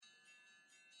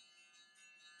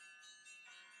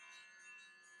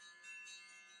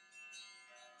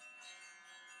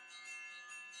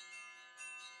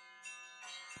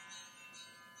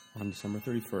On December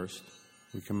 31st,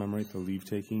 we commemorate the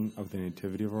leave-taking of the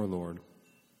Nativity of our Lord,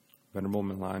 Venerable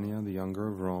Melania the Younger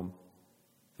of Rome,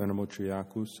 Venerable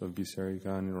Cyriacus of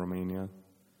Biserica in Romania,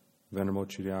 Venerable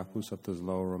Cyriacus of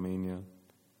Tuzlou, Romania,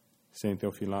 Saint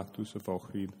Theophylactus of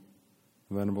Ohrid,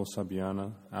 Venerable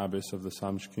Sabiana, Abbess of the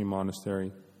Samjki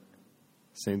Monastery,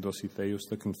 Saint Dositheius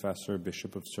the Confessor,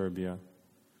 Bishop of Serbia,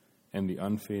 and the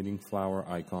unfading flower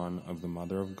icon of the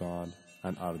Mother of God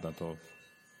at Ardatov.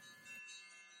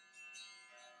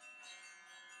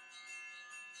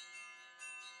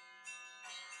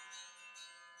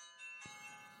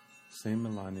 Saint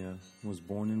Melania was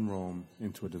born in Rome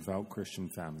into a devout Christian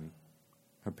family.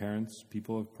 Her parents,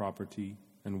 people of property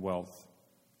and wealth,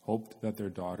 hoped that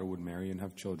their daughter would marry and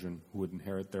have children who would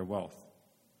inherit their wealth.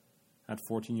 At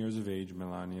 14 years of age,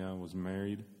 Melania was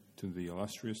married to the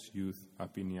illustrious youth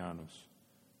Apinianus.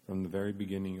 From the very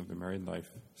beginning of their married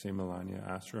life, Saint Melania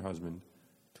asked her husband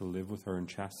to live with her in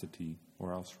chastity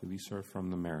or else release her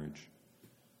from the marriage.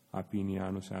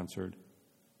 Apinianus answered,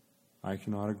 "I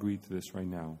cannot agree to this right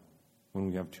now. When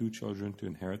we have 2 children to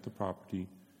inherit the property,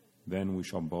 then we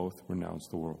shall both renounce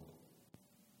the world."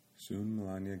 Soon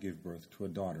Melania gave birth to a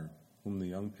daughter, whom the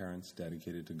young parents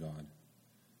dedicated to God.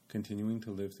 Continuing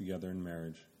to live together in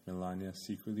marriage, Melania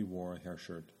secretly wore a hair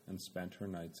shirt and spent her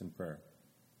nights in prayer.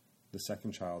 The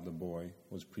second child, a boy,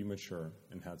 was premature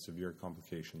and had severe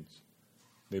complications.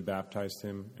 They baptized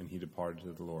him, and he departed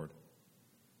to the Lord.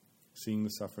 Seeing the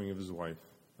suffering of his wife,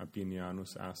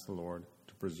 Apinianus asked the Lord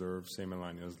to preserve Saint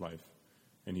Melania's life,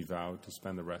 and he vowed to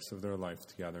spend the rest of their life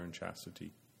together in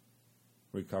chastity.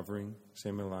 Recovering,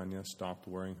 Saint Melania stopped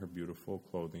wearing her beautiful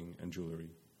clothing and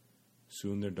jewelry.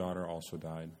 Soon their daughter also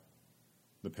died.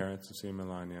 The parents of Saint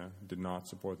Melania did not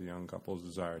support the young couple's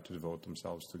desire to devote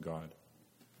themselves to God.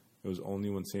 It was only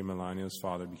when Saint Melania's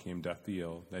father became deathly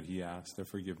ill that he asked their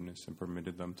forgiveness and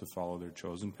permitted them to follow their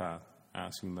chosen path,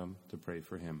 asking them to pray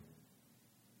for him.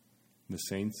 The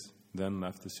saints then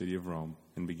left the city of Rome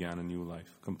and began a new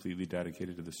life, completely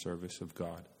dedicated to the service of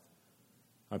God.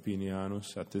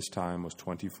 Apinianus at this time was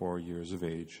 24 years of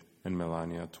age, and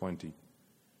Melania 20.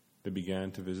 They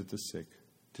began to visit the sick,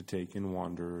 to take in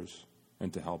wanderers,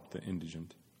 and to help the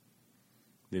indigent.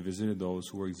 They visited those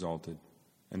who were exalted,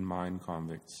 and mine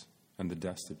convicts, and the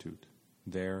destitute,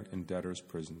 there in debtors'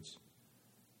 prisons.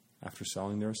 After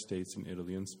selling their estates in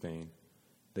Italy and Spain,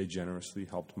 they generously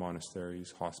helped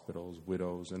monasteries, hospitals,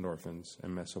 widows, and orphans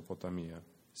in Mesopotamia,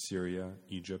 Syria,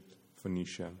 Egypt,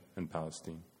 Phoenicia, and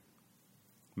Palestine.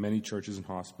 Many churches and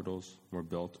hospitals were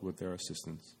built with their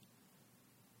assistance.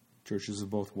 Churches of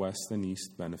both West and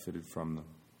East benefited from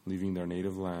them. Leaving their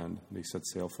native land, they set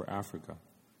sail for Africa,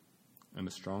 and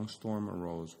a strong storm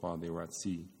arose while they were at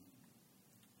sea.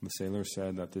 The sailors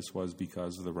said that this was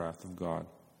because of the wrath of God,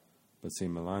 but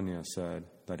Saint Melania said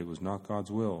that it was not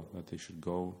God's will that they should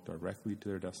go directly to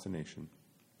their destination.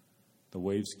 The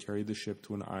waves carried the ship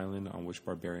to an island on which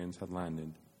barbarians had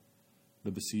landed.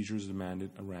 The besiegers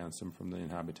demanded a ransom from the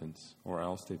inhabitants, or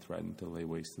else they threatened to lay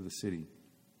waste to the city.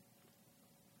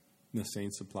 The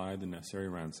saints supplied the necessary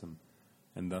ransom,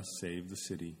 and thus saved the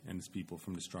city and its people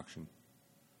from destruction.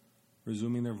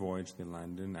 Resuming their voyage, they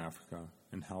landed in Africa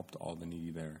and helped all the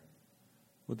needy there.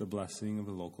 With the blessing of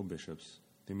the local bishops,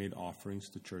 they made offerings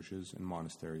to churches and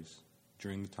monasteries.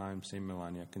 During the time, Saint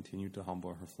Melania continued to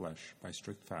humble her flesh by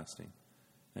strict fasting,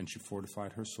 and she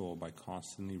fortified her soul by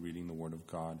constantly reading the Word of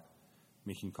God,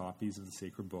 making copies of the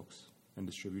sacred books, and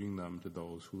distributing them to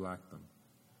those who lacked them.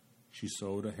 She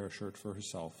sewed a hair shirt for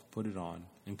herself, put it on,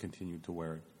 and continued to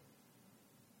wear it.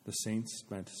 The saints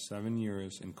spent 7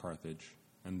 years in Carthage,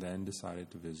 and then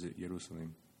decided to visit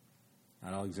Jerusalem.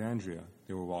 At Alexandria,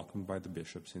 they were welcomed by the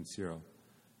bishop, St. Cyril,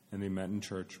 and they met in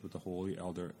church with the holy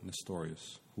elder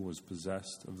Nestorius, who was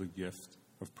possessed of the gift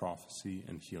of prophecy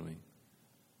and healing.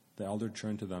 The elder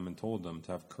turned to them and told them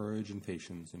to have courage and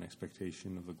patience in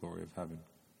expectation of the glory of heaven.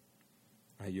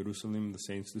 At Jerusalem, the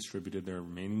saints distributed their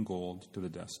remaining gold to the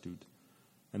destitute,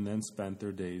 and then spent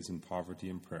their days in poverty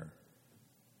and prayer.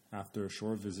 After a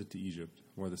short visit to Egypt,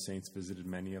 where the saints visited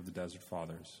many of the desert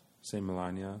fathers, Saint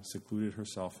Melania secluded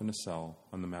herself in a cell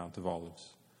on the Mount of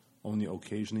Olives. Only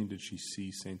occasionally did she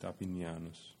see Saint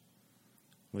Apinianus.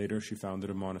 Later, she founded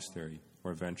a monastery,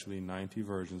 where eventually 90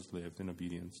 virgins lived in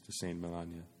obedience to Saint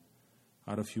Melania.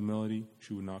 Out of humility,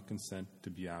 she would not consent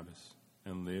to be abbess,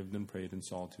 and lived and prayed in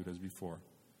solitude as before.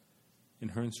 In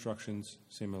her instructions,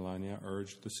 Saint Melania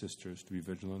urged the sisters to be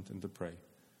vigilant and to pray,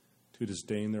 to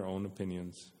disdain their own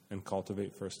opinions, and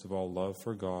cultivate first of all love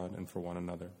for God and for one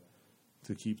another,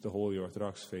 to keep the Holy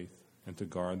Orthodox faith, and to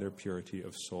guard their purity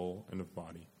of soul and of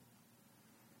body.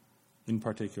 In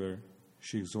particular,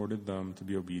 she exhorted them to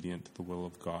be obedient to the will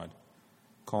of God,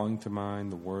 Calling to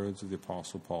mind the words of the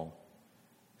Apostle Paul,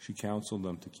 she counseled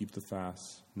them to keep the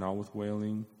fasts, not with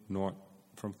wailing, nor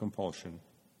from compulsion,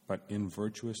 but in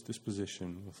virtuous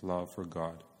disposition with love for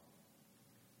God.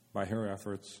 By her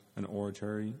efforts, an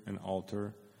oratory and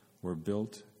altar were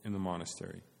built in the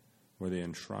monastery, where they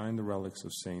enshrined the relics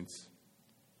of saints,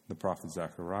 the prophet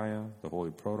Zechariah, the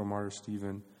holy proto-martyr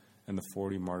Stephen, and the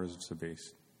 40 martyrs of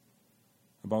Sebaste.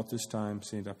 About this time,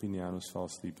 St. Apinianus fell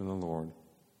asleep in the Lord.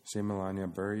 St. Melania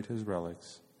buried his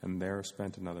relics, and there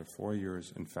spent another 4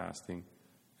 years in fasting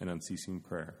and unceasing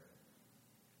prayer.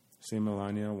 St.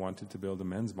 Melania wanted to build a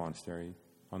men's monastery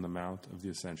on the Mount of the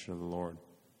Ascension of the Lord.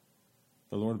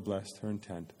 The Lord blessed her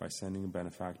intent by sending a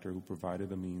benefactor who provided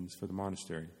the means for the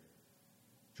monastery.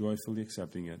 Joyfully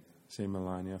accepting it, St.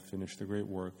 Melania finished the great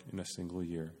work in a single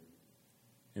year.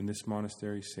 In this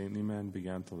monastery, saintly men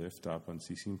began to lift up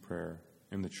unceasing prayer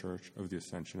in the Church of the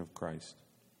Ascension of Christ.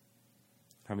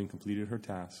 Having completed her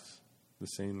tasks, the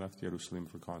saint left Jerusalem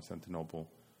for Constantinople,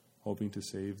 hoping to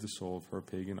save the soul of her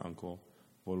pagan uncle,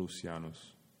 Volusianus,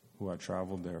 who had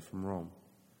traveled there from Rome.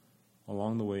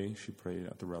 Along the way, she prayed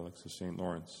at the relics of St.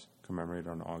 Lawrence, commemorated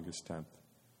on August 10th,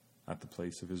 at the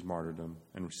place of his martyrdom,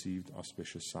 and received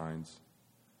auspicious signs.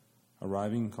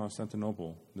 Arriving in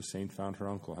Constantinople, the saint found her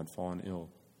uncle had fallen ill.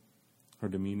 Her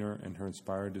demeanor and her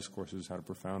inspired discourses had a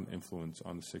profound influence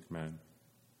on the sick man.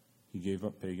 He gave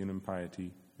up pagan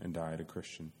impiety and died a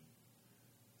Christian.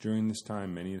 During this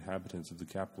time, many inhabitants of the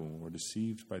capital were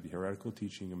deceived by the heretical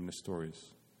teaching of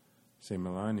Nestorius. St.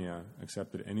 Melania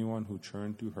accepted anyone who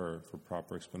turned to her for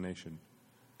proper explanation,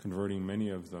 converting many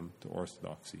of them to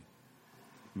orthodoxy.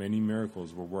 Many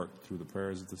miracles were worked through the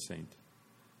prayers of the saint.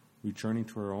 Returning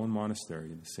to her own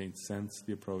monastery, the saint sensed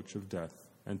the approach of death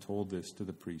and told this to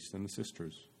the priest and the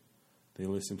sisters. They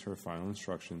listened to her final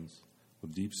instructions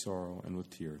with deep sorrow and with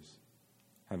tears.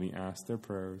 Having asked their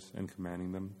prayers and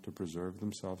commanding them to preserve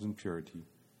themselves in purity,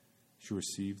 she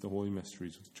received the holy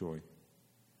mysteries with joy.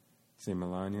 St.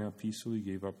 Melania peacefully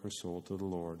gave up her soul to the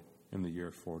Lord in the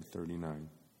year 439.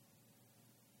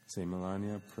 St.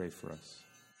 Melania, pray for us.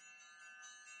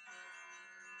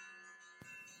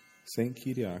 Saint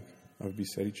Chiriac of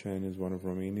Bisericen is one of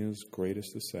Romania's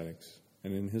greatest ascetics,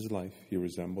 and in his life he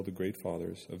resembled the great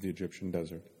fathers of the Egyptian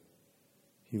desert.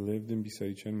 He lived in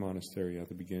Bisericen Monastery at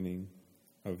the beginning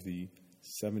of the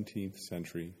 17th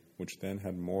century, which then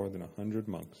had more than 100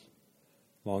 monks.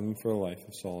 Longing for a life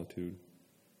of solitude,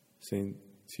 Saint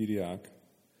Chiriac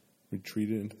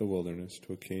retreated into the wilderness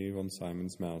to a cave on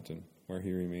Simon's Mountain, where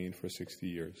he remained for 60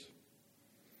 years.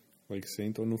 Like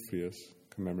Saint Onufrius,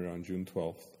 commemorated on June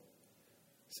 12th,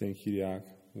 Saint Chiriac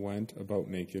went about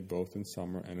naked both in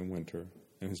summer and in winter,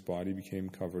 and his body became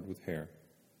covered with hair.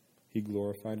 He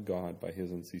glorified God by his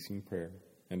unceasing prayer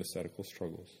and ascetical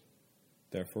struggles.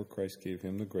 Therefore Christ gave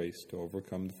him the grace to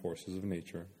overcome the forces of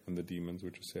nature and the demons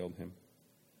which assailed him.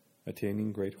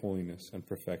 Attaining great holiness and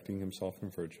perfecting himself in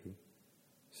virtue,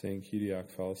 Saint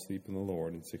Chiriac fell asleep in the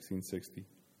Lord in 1660.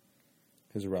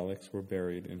 His relics were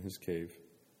buried in his cave,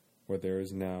 where there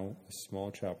is now a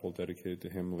small chapel dedicated to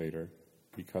him later.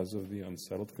 Because of the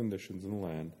unsettled conditions in the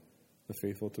land, the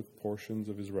faithful took portions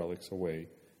of his relics away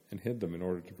and hid them in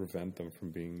order to prevent them from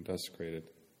being desecrated.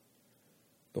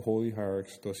 The Holy Hierarch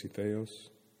Dositheios,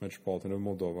 Metropolitan of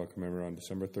Moldova, commemorated on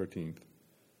December 13th,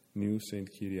 knew Saint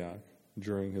Chiriac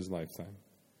during his lifetime.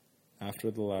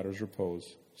 After the latter's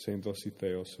repose, Saint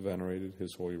Dositheios venerated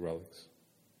his holy relics.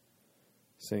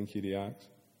 Saint Chiriac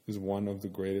is one of the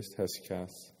greatest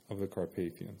hesychasts of the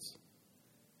Carpathians.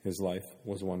 His life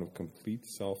was one of complete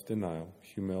self-denial,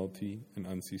 humility, and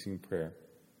unceasing prayer.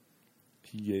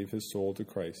 He gave his soul to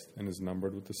Christ and is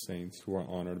numbered with the saints who are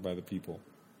honored by the people.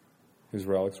 His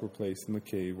relics were placed in the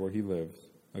cave where he lived,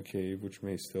 a cave which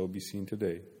may still be seen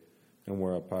today, and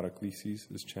where a Paraclesis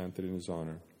is chanted in his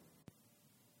honor.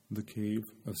 The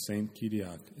cave of Saint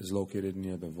Chiriac is located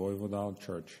near the Voivodal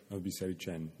Church of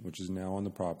Bisericen, which is now on the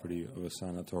property of a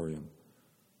sanatorium.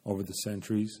 Over the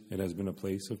centuries, it has been a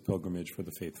place of pilgrimage for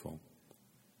the faithful.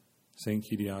 Saint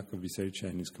Chiriac of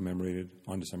Bisericen is commemorated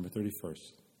on December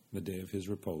 31st, the day of his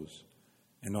repose,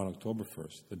 and on October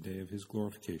 1st, the day of his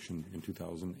glorification in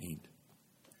 2008.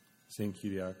 Saint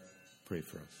Chiriac, pray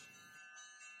for us.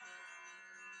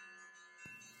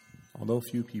 Although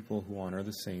few people who honor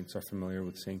the saints are familiar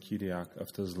with Saint Chiriac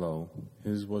of Tezlou,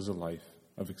 his was a life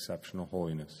of exceptional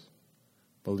holiness.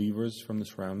 Believers from the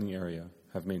surrounding area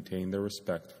have maintained their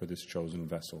respect for this chosen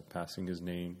vessel, passing his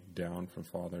name down from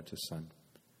father to son.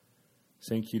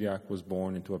 Saint Chiriac was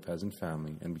born into a peasant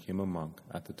family and became a monk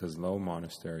at the Tezlou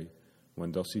monastery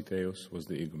when Dositheios was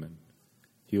the igumen.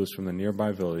 He was from the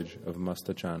nearby village of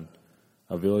Mustachan,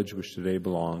 a village which today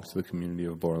belongs to the community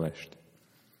of Borlești.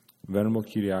 Venerable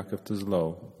Kyriak of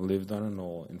Tuzlo lived on a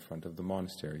knoll in front of the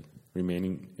monastery,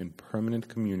 remaining in permanent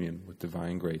communion with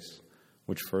divine grace,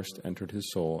 which first entered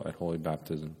his soul at holy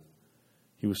baptism.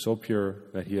 He was so pure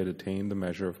that he had attained the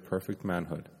measure of perfect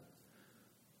manhood.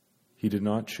 He did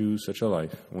not choose such a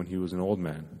life when he was an old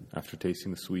man, after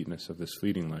tasting the sweetness of this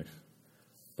fleeting life,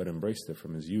 but embraced it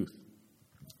from his youth,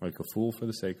 like a fool for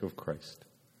the sake of Christ.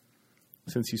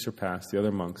 Since he surpassed the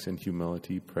other monks in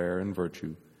humility, prayer, and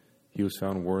virtue, he was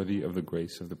found worthy of the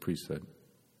grace of the priesthood.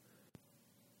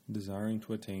 Desiring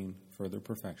to attain further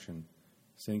perfection,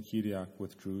 St. Kyriak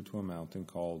withdrew to a mountain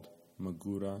called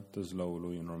Magura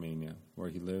Tuzloulu in Romania, where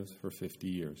he lived for 50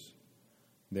 years.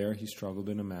 There he struggled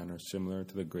in a manner similar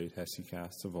to the great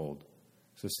hesychasts of old,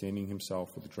 sustaining himself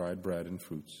with dried bread and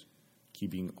fruits,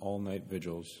 keeping all-night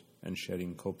vigils, and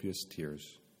shedding copious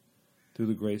tears. Through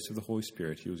the grace of the Holy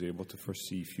Spirit, he was able to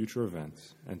foresee future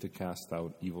events and to cast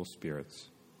out evil spirits.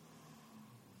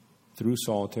 Through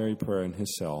solitary prayer in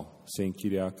his cell, St.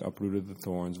 Kyriak uprooted the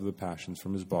thorns of the passions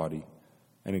from his body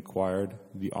and acquired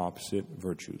the opposite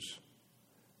virtues.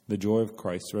 The joy of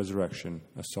Christ's resurrection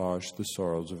assuaged the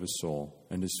sorrows of his soul,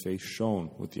 and his face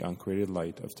shone with the uncreated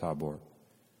light of Tabor.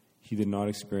 He did not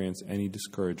experience any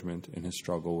discouragement in his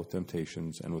struggle with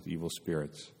temptations and with evil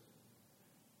spirits.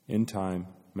 In time,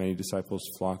 many disciples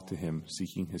flocked to him,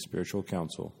 seeking his spiritual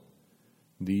counsel.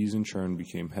 These in turn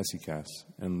became hesychasts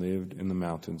and lived in the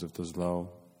mountains of Tuzlo,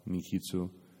 Nikitsu,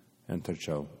 and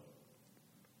Târceu.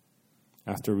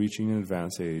 After reaching an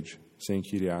advanced age, St.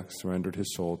 Kyriak surrendered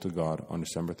his soul to God on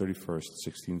December 31st,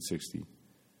 1660.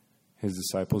 His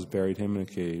disciples buried him in a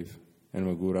cave in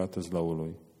Magura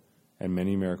Tuzloului, and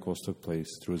many miracles took place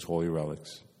through his holy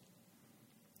relics.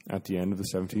 At the end of the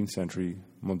 17th century,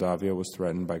 Moldavia was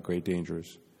threatened by great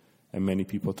dangers, and many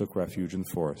people took refuge in the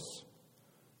forests.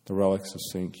 The relics of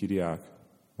St. Kyriak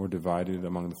were divided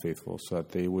among the faithful so that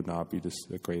they would not be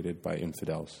desecrated by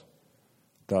infidels.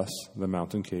 Thus, the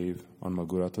mountain cave on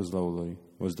Magura Tuzloului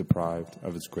was deprived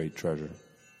of its great treasure.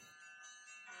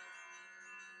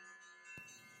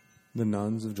 The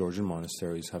nuns of Georgian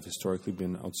monasteries have historically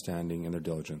been outstanding in their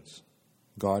diligence.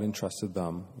 God entrusted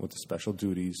them with the special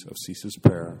duties of ceaseless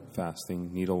prayer,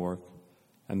 fasting, needlework,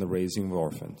 and the raising of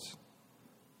orphans.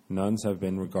 Nuns have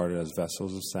been regarded as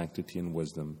vessels of sanctity and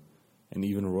wisdom, and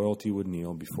even royalty would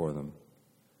kneel before them.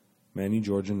 Many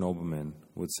Georgian noblemen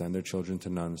would send their children to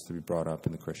nuns to be brought up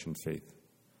in the Christian faith.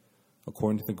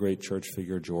 According to the great church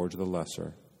figure George the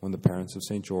Lesser, when the parents of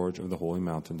St. George of the Holy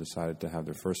Mountain decided to have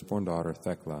their firstborn daughter,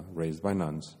 Thecla, raised by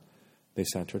nuns, they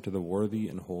sent her to the worthy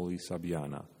and holy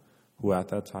Sabiana, who at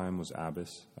that time was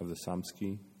abbess of the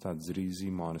Samski Tadzrizi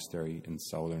monastery in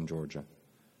southern Georgia.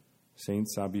 Saint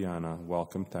Sabiana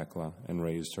welcomed Thecla and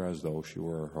raised her as though she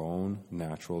were her own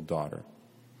natural daughter.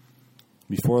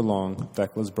 Before long,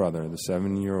 Thecla's brother, the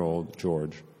 7-year-old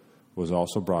George, was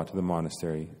also brought to the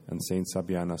monastery, and Saint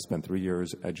Sabiana spent 3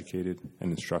 years educated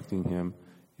and instructing him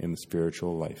in the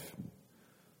spiritual life.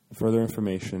 Further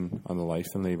information on the life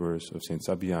and labors of Saint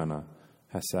Sabiana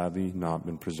has sadly not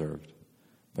been preserved,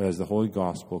 but as the Holy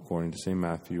Gospel according to St.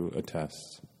 Matthew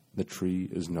attests, the tree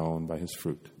is known by his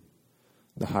fruit.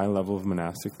 The high level of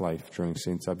monastic life during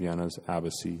St. Sabiana's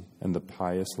abbacy and the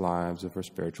pious lives of her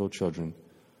spiritual children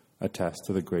attest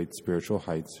to the great spiritual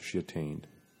heights she attained.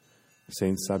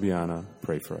 Saint Sabiana,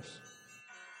 pray for us.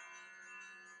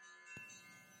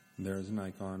 There is an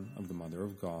icon of the Mother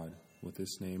of God with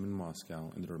this name in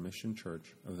Moscow in the Remission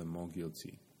Church of the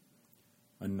Mogiltsi.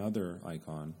 Another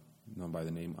icon, known by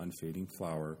the name Unfading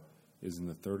Flower, is in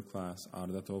the 3rd class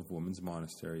Ardatov Women's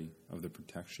Monastery of the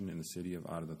Protection in the city of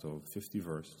Ardatov, 50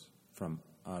 versts from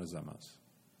Arzamas.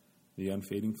 The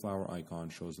Unfading Flower icon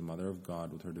shows the Mother of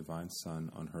God with her divine Son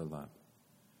on her lap.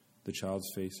 The child's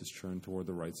face is turned toward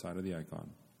the right side of the icon,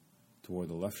 toward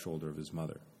the left shoulder of his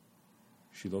mother.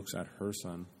 She looks at her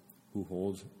son, who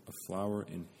holds a flower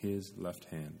in his left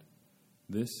hand.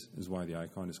 This is why the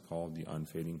icon is called the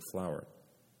Unfading Flower,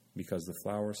 because the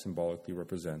flower symbolically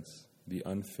represents the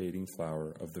unfading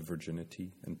flower of the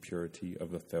virginity and purity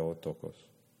of the Theotokos.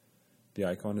 The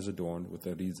icon is adorned with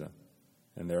a riza,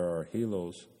 and there are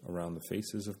halos around the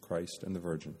faces of Christ and the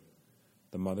Virgin.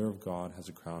 The Mother of God has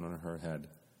a crown on her head,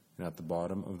 and at the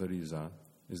bottom of the riza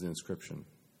is the inscription,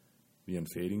 the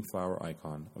unfading flower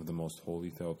icon of the most holy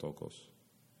Theotokos.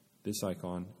 This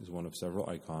icon is one of several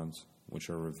icons which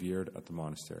are revered at the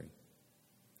monastery.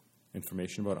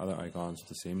 Information about other icons with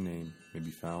the same name may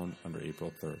be found under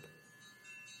April 3rd.